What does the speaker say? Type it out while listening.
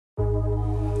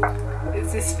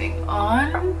is this thing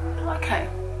on? Okay.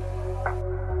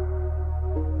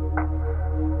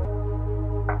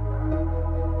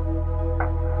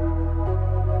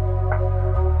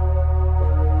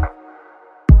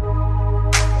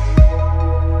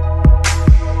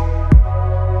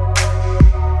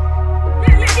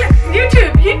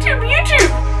 YouTube.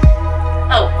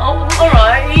 Oh,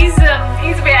 alright. He's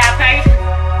a bit happy.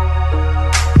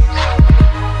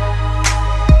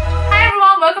 Hi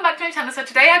everyone, welcome back to my channel. So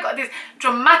today I got this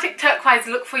dramatic turquoise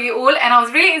look for you all, and I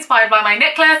was really inspired by my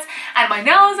necklace and my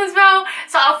nails as well.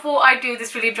 So I thought I'd do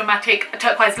this really dramatic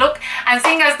turquoise look. And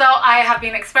seeing as though I have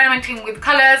been experimenting with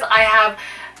colours, I have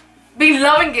been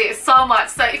loving it so much.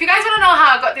 So if you guys want to know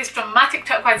how I got this dramatic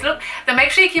turquoise look, then make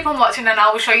sure you keep on watching and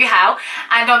I will show you how.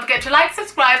 And don't forget to like,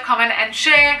 subscribe, comment and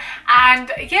share.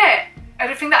 And yeah,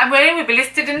 everything that I'm wearing will be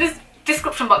listed in the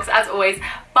description box as always.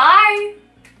 Bye!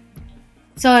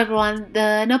 So everyone,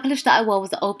 the nail polish that I wore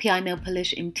was the OPI nail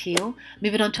polish in Teal.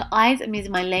 Moving on to eyes, I'm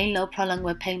using my Layin Low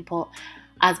Prolongwear Paintpot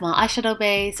as my eyeshadow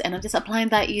base, and I'm just applying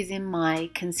that using my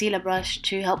concealer brush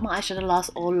to help my eyeshadow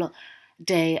last all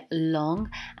day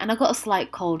long. And I got a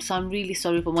slight cold, so I'm really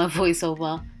sorry for my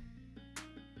voiceover.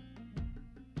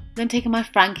 Then taking my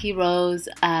Frankie Rose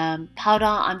powder,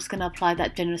 I'm just going to apply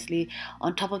that generously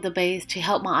on top of the base to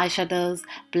help my eyeshadows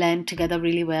blend together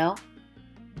really well.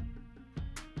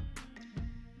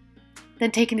 Then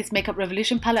taking this Makeup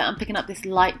Revolution palette, I'm picking up this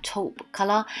light taupe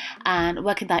colour and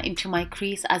working that into my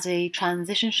crease as a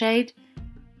transition shade.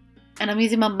 And I'm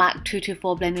using my MAC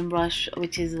 224 blending brush,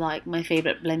 which is like my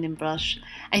favourite blending brush.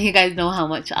 And you guys know how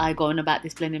much I go on about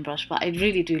this blending brush, but I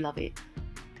really do love it.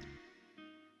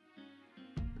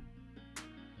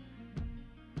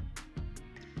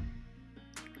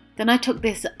 Then I took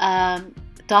this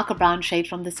darker brown shade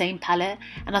from the same palette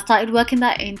and I started working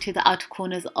that into the outer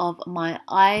corners of my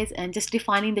eyes and just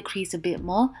defining the crease a bit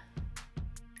more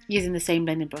using the same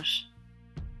blending brush.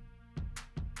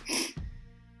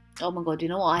 Oh my god, you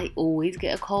know what? I always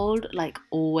get a cold, like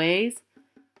always.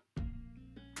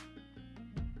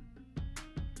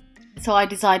 So I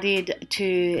decided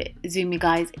to zoom you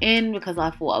guys in because I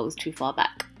thought I was too far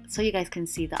back, so you guys can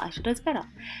see the eyeshadows better.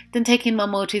 Then taking my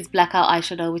Morty's Blackout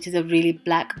eyeshadow, which is a really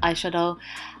black eyeshadow,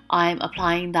 I'm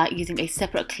applying that using a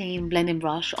separate clean blending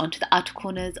brush onto the outer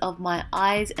corners of my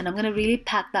eyes, and I'm going to really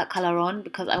pack that colour on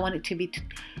because I want it to be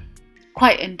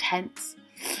quite intense.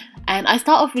 And I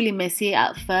start off really messy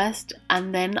at first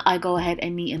and then I go ahead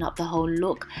and neaten up the whole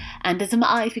look. And doesn't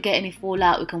matter if you get any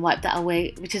fallout, we can wipe that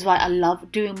away, which is why I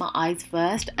love doing my eyes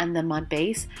first and then my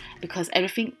base, because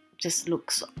everything just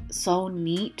looks so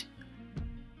neat.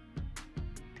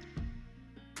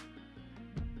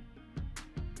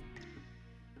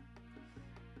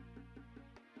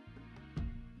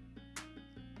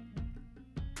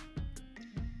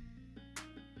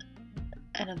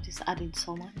 And I'm just adding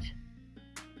so much.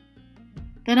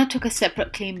 Then I took a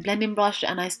separate clean blending brush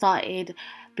and I started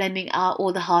blending out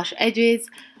all the harsh edges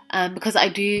because I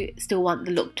do still want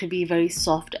the look to be very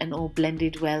soft and all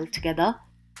blended well together.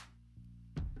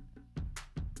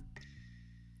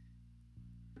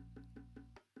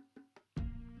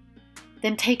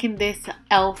 Then taking this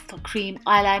e.l.f. cream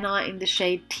eyeliner in the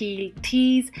shade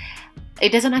Tease.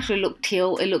 It doesn't actually look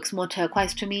teal, it looks more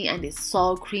turquoise to me, and it's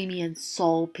so creamy and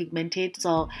so pigmented,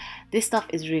 so this stuff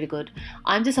is really good.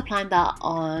 I'm just applying that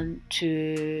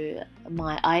onto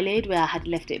my eyelid where I had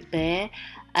left it bare,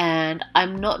 and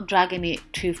I'm not dragging it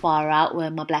too far out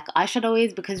where my black eyeshadow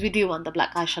is because we do want the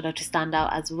black eyeshadow to stand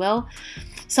out as well.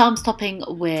 So I'm stopping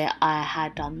where I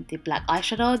had done the black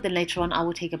eyeshadow. Then later on I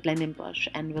will take a blending brush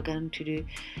and we're going to do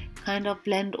kind of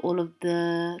blend all of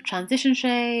the transition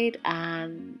shade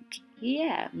and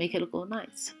yeah, make it look all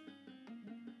nice.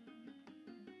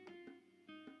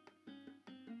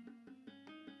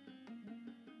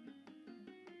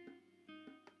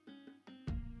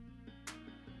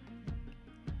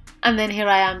 And then here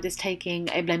I am just taking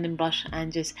a blending brush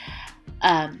and just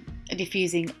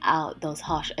diffusing out those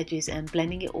harsh edges and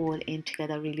blending it all in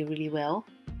together really well.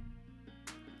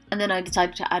 And then I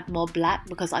decided to add more black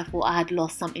because I thought I had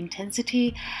lost some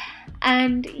intensity,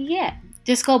 and yeah,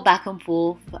 just go back and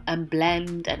forth and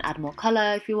blend and add more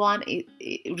colour if you want. It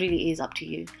really is up to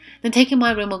you. Then taking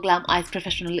my RIMMEL Glam Eyes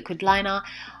Professional Liquid Liner,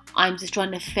 I'm just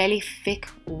drawing a fairly thick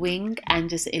wing and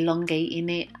just elongating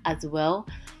it as well.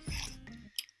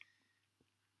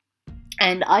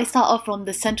 And I start off from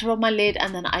the center of my lid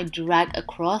and then I drag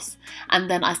across and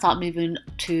then I start moving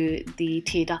to the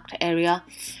tear duct area.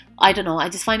 I don't know, I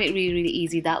just find it really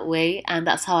easy that way, and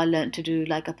that's how I learned to do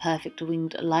like a perfect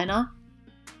winged liner.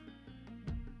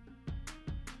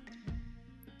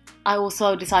 I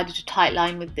also decided to tight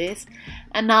line with this,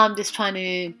 and now I'm just trying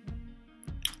to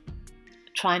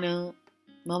trying to...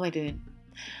 What am I doing?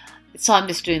 So I'm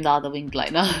just doing the other winged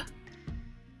liner.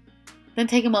 Then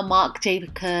taking my Marc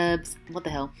Jacobs,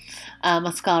 mascara.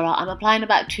 I'm applying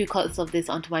about 2 coats of this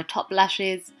onto my top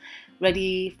lashes.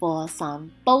 Ready for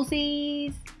some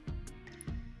falsies.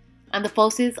 And the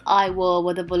falsies I wore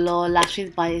were the Velour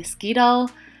lashes by ESQUIDO.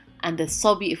 And they're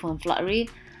so beautiful and fluttery.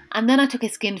 And then I took a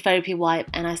skin therapy wipe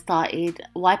and I started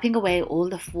wiping away all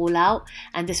the fallout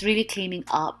and just really cleaning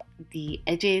up the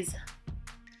edges.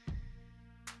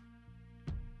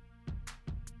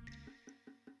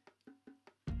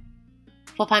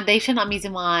 For foundation, I'm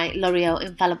using my L'Oreal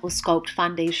Infallible Sculpt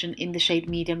foundation in the shade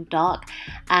Medium Dark,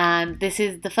 and this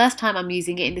is the first time I'm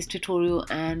using it in this tutorial,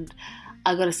 and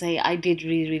I gotta say I did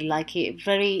really like it.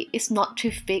 It's not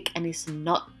too thick and it's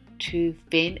not too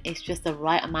thin, it's just the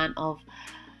right amount of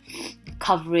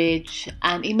coverage,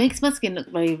 and it makes my skin look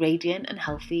very radiant and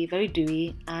healthy, very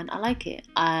dewy, and I like it.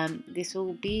 This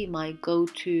will be my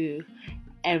go-to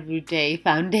everyday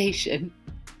foundation.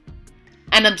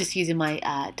 And I'm just using my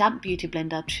damp beauty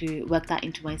blender to work that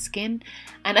into my skin.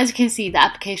 And as you can see, the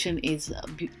application is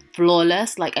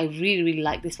flawless. Like, I really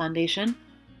like this foundation.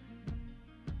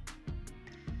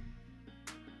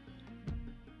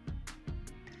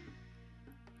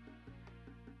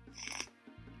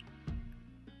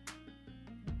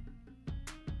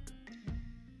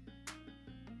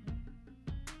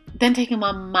 Then taking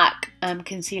my MAC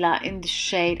concealer in the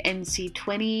shade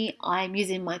NC20, I'm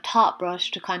using my Tarte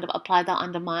brush to kind of apply that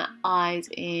under my eyes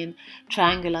in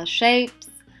triangular shapes.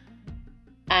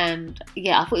 And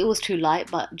yeah, I thought it was too light,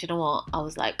 but you know what? I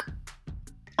was like,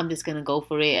 I'm just gonna go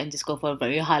for it and just go for a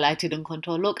very highlighted and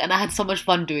contour look. And I had so much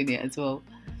fun doing it as well.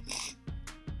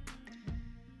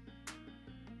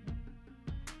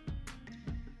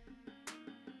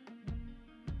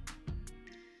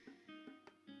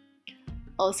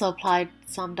 Also applied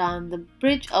some down the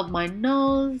bridge of my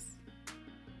nose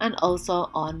and also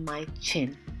on my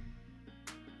chin.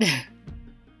 Then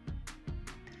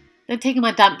taking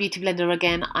my damp beauty blender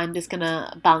again, I'm just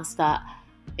gonna bounce that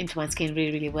into my skin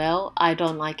really well. I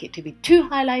don't like it to be too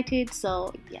highlighted,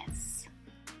 so yes.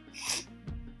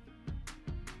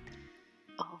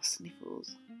 Oh,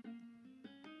 sniffles.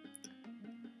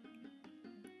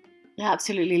 I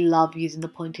absolutely love using the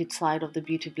pointed side of the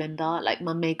beauty blender. Like,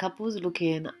 my makeup was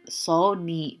looking so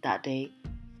neat that day.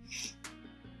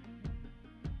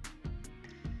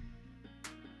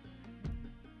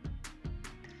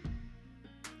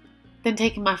 Then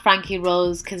taking my Frankie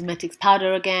Rose Cosmetics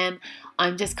powder again,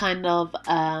 I'm just kind of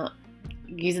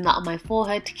using that on my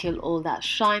forehead to kill all that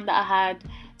shine that I had,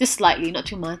 just slightly, not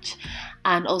too much,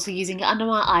 and also using it under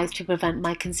my eyes to prevent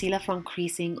my concealer from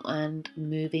creasing and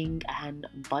moving and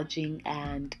budging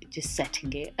and just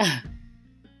setting it.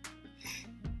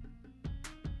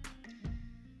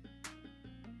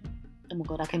 Oh my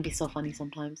god, I can be so funny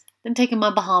sometimes. Then taking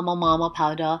my Bahama Mama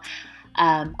powder,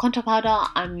 contour powder,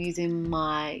 I'm using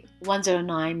my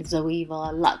 109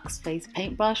 Zoeva Luxe Face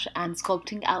Paintbrush and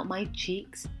sculpting out my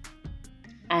cheeks.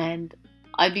 And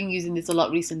I've been using this a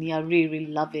lot recently. I really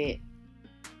love it.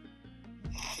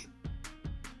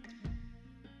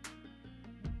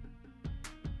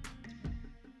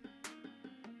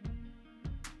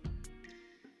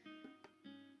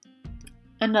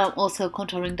 And I'm also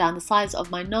contouring down the sides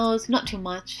of my nose, not too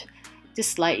much,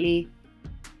 just slightly.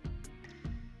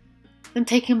 Then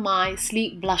taking my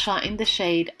Sleek blusher in the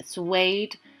shade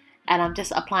Suede, and I'm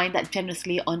just applying that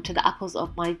generously onto the apples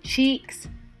of my cheeks.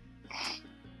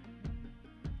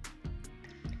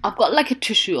 I've got like a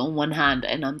tissue on one hand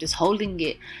and I'm just holding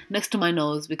it next to my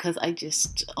nose because I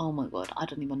just, oh my god, I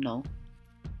don't even know.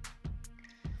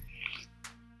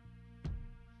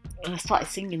 And I started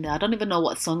singing there. I don't even know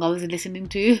what song I was listening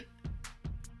to.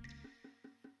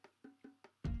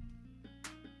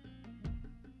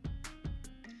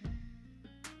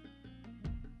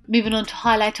 Moving on to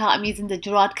highlighter, I'm using the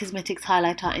GERARD Cosmetics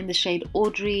highlighter in the shade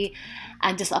Audrey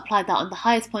and just apply that on the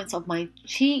highest points of my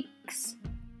cheeks.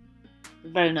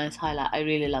 Very nice highlight. I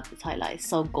really love this highlight. It's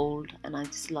so gold and I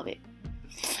just love it.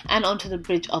 And onto the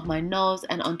bridge of my nose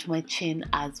and onto my chin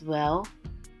as well.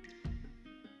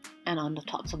 And on the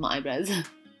tops of my eyebrows.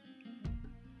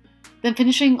 Then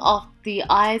finishing off the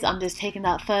eyes, I'm just taking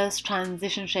that first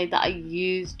transition shade that I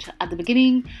used at the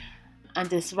beginning and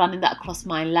just running that across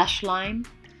my lash line.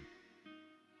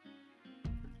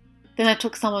 Then I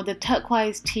took some of the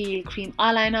Turquoise Teal cream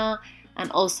eyeliner and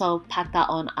also packed that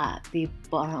on at the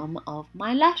bottom of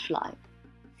my lash line.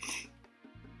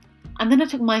 And then I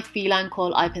took my Feline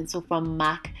Kohl eye pencil from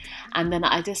MAC and then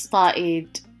I just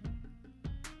started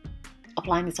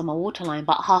applying this on my waterline,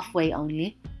 but halfway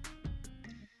only.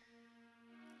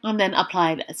 And then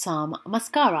applied some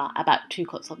mascara, about 2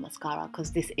 coats of mascara,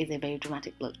 because this is a very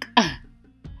dramatic look.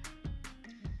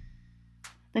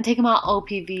 Then taking my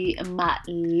OPV matte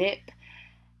lip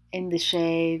in the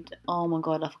shade, oh my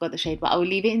god, I forgot the shade, but I will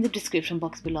leave it in the description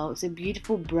box below. It's a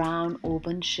beautiful brown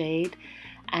auburn shade,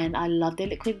 and I love their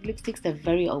liquid lipsticks. They're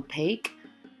very opaque,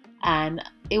 and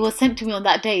it was sent to me on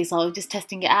that day, so I was just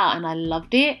testing it out and I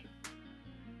loved it.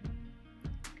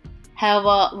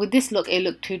 However, with this look, it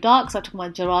looked too dark, so I took my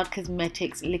GERARD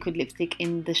Cosmetics liquid lipstick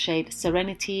in the shade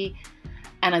Serenity,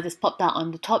 and I just popped that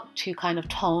on the top to kind of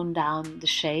tone down the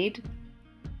shade,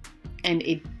 and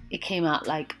it came out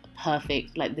like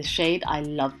perfect. Like the shade, I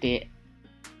loved it.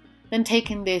 Then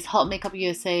taking this Hot Makeup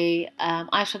USA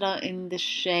eyeshadow in the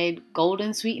shade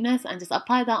Golden Sweetness, and just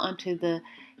apply that onto the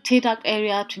tear duct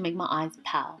area to make my eyes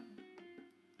pow.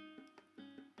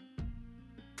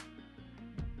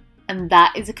 And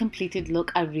that is a completed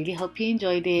look. I really hope you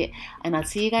enjoyed it, and I'll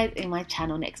see you guys in my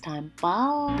channel next time.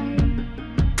 Bye!